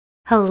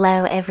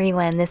Hello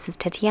everyone, this is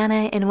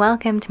Tatyana and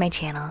welcome to my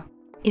channel.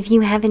 If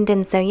you haven't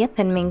done so yet,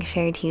 then make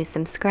sure to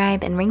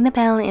subscribe and ring the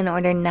bell in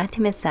order not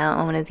to miss out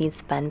on one of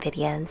these fun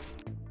videos.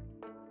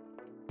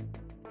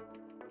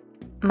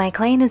 My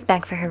client is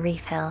back for her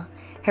refill.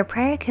 Her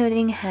prior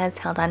coating has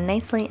held on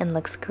nicely and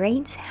looks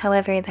great,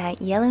 however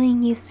that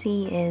yellowing you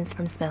see is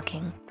from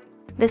smoking.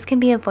 This can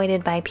be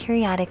avoided by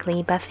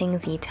periodically buffing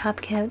the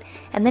top coat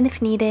and then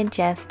if needed,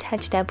 just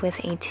touched up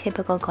with a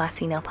typical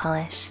glossy nail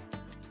polish.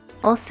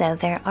 Also,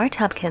 there are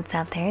top coats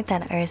out there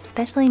that are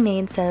specially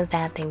made so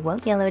that they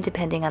won't yellow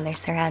depending on their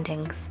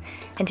surroundings,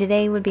 and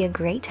today would be a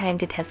great time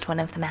to test one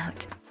of them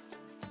out.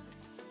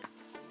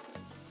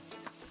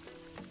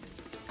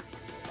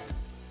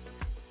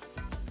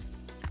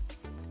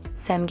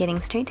 So I'm getting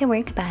straight to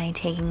work by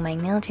taking my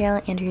nail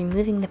gel and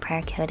removing the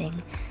prior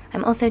coating.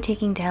 I'm also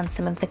taking down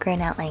some of the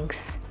grown out length.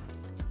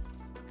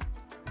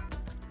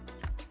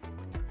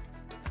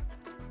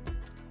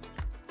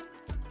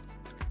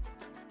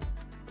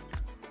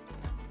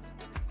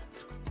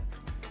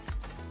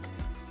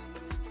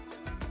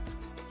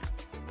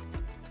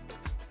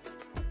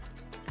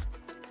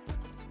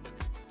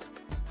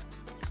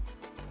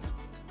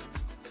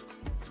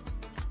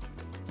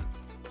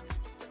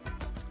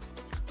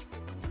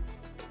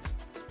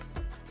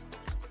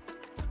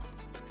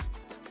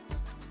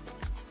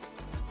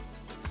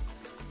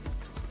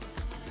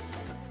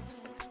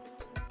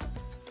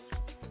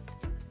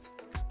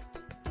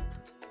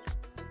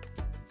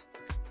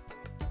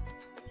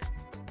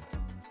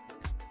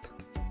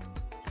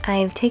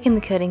 I've taken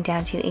the coating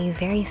down to a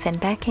very thin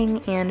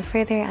backing, and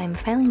further I'm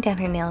filing down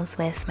her nails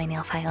with my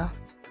nail file.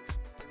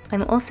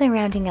 I'm also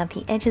rounding out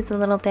the edges a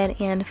little bit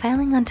and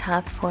filing on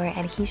top for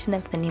adhesion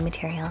of the new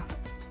material.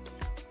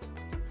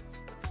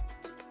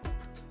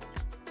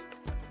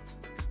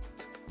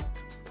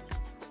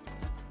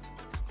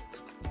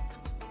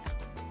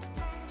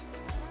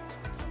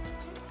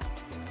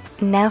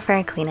 Now for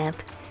our cleanup.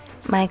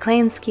 My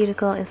client's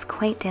cuticle is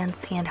quite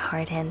dense and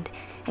hardened,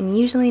 and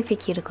usually for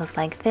cuticles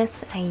like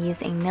this, I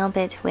use a nail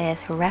bit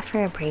with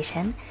rougher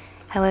abrasion.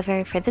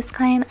 However, for this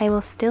client, I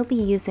will still be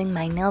using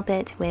my nail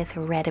bit with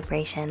red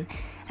abrasion,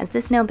 as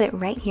this nail bit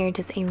right here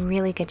does a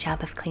really good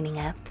job of cleaning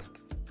up.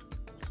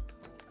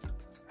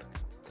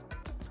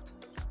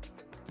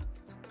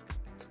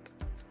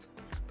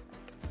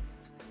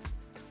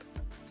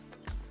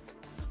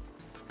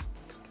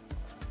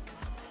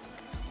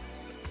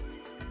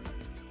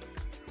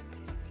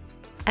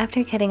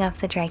 After cutting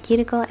off the dry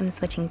cuticle, I'm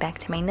switching back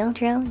to my nail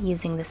drill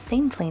using the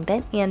same flame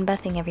bit and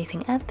buffing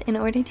everything up in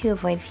order to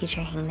avoid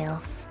future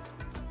hangnails.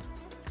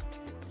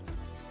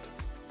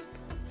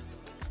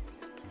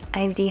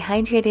 I've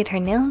dehydrated her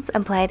nails,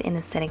 applied an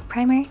acidic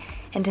primer,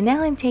 and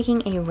now I'm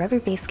taking a rubber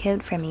base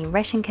coat from a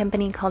Russian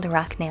company called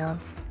Rock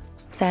Nails.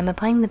 So I'm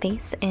applying the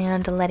base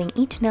and letting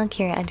each nail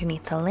cure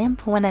underneath the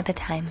lamp one at a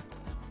time.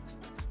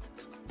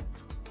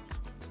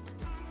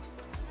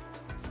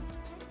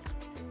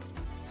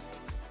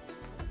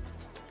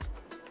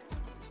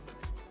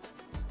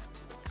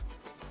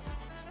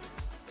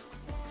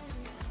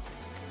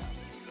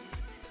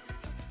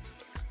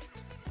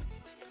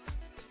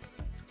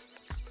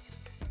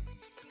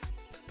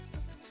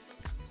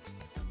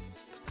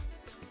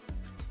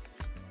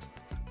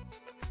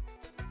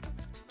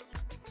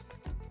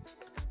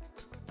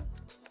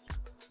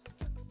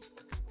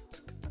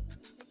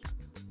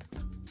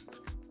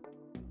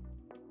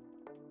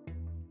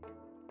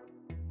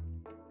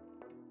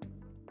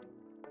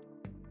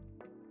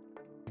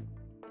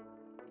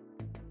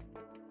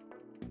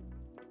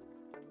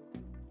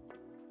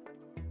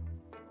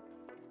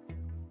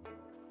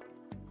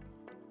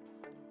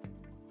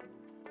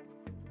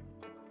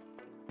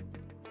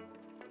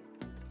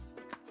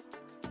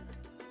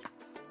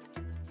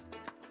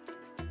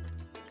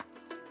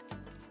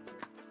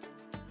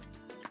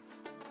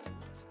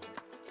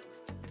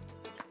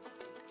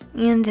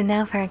 And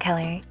now for our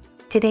color.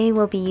 Today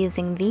we'll be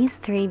using these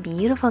three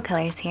beautiful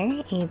colors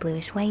here, a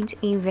bluish white,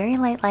 a very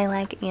light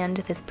lilac, and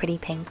this pretty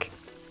pink.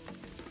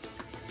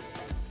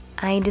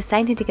 I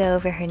decided to go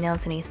over her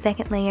nails in a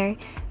second layer,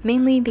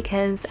 mainly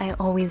because I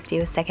always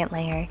do a second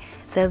layer,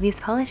 though these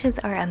polishes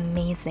are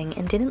amazing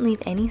and didn't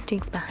leave any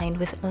streaks behind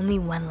with only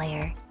one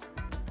layer.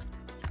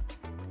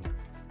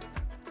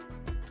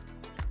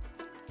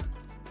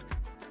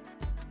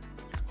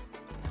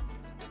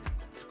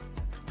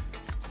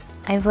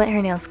 I've let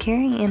her nails cure,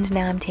 and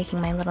now I'm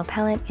taking my little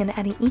palette and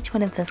adding each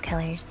one of those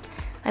colors.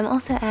 I'm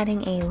also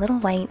adding a little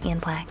white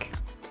and black.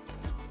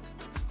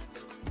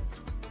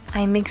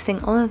 I'm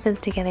mixing all of those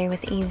together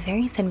with a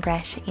very thin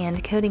brush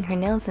and coating her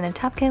nails in a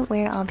top coat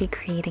where I'll be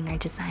creating our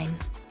design.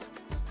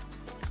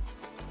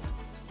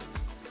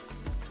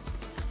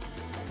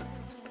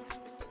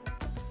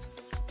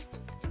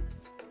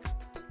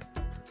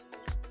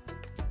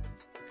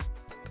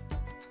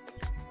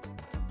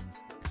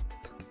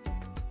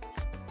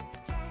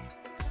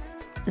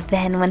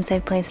 Then once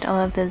I've placed all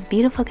of those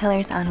beautiful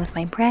colors on with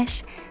my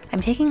brush,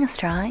 I'm taking a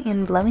straw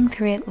and blowing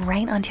through it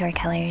right onto our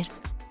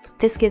colors.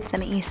 This gives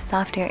them a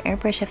softer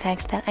airbrush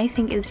effect that I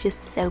think is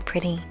just so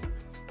pretty.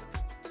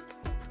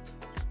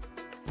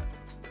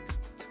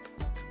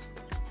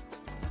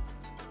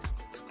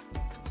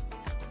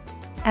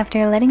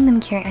 After letting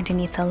them cure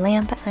underneath the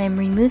lamp, I'm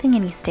removing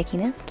any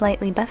stickiness,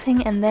 lightly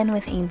buffing, and then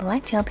with a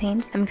black gel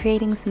paint, I'm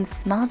creating some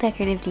small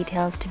decorative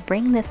details to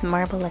bring this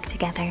marble look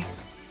together.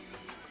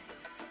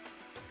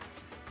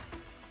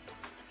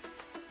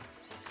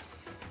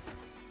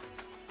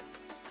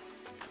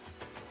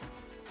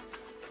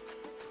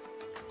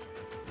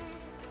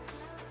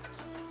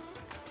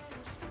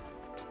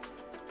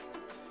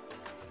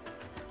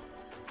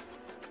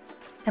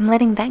 I'm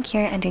letting that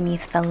cure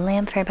underneath the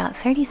lamp for about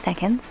 30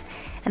 seconds,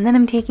 and then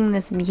I'm taking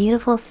this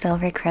beautiful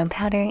silver chrome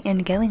powder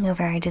and going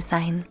over our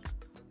design.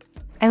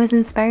 I was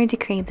inspired to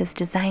create this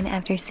design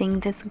after seeing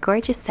this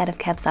gorgeous set of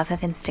cups off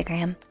of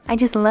Instagram. I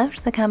just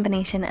loved the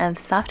combination of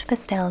soft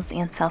pastels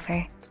and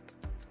silver.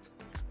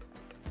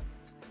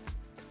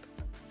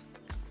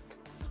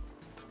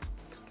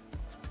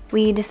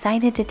 We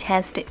decided to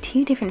test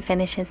 2 different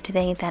finishes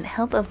today that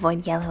help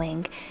avoid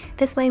yellowing.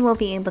 This way we'll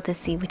be able to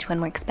see which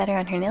one works better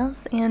on her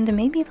nails, and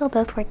maybe they'll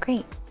both work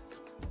great.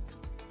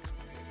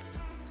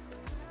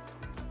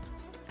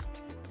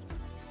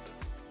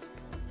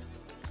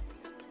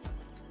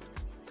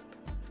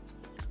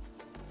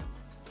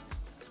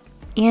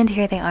 And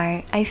here they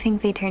are. I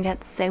think they turned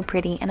out so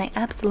pretty, and I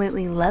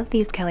absolutely love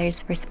these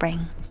colors for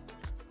spring.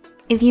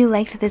 If you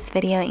liked this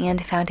video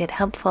and found it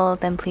helpful,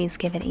 then please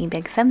give it a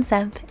big thumbs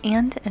up,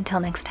 and until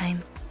next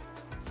time.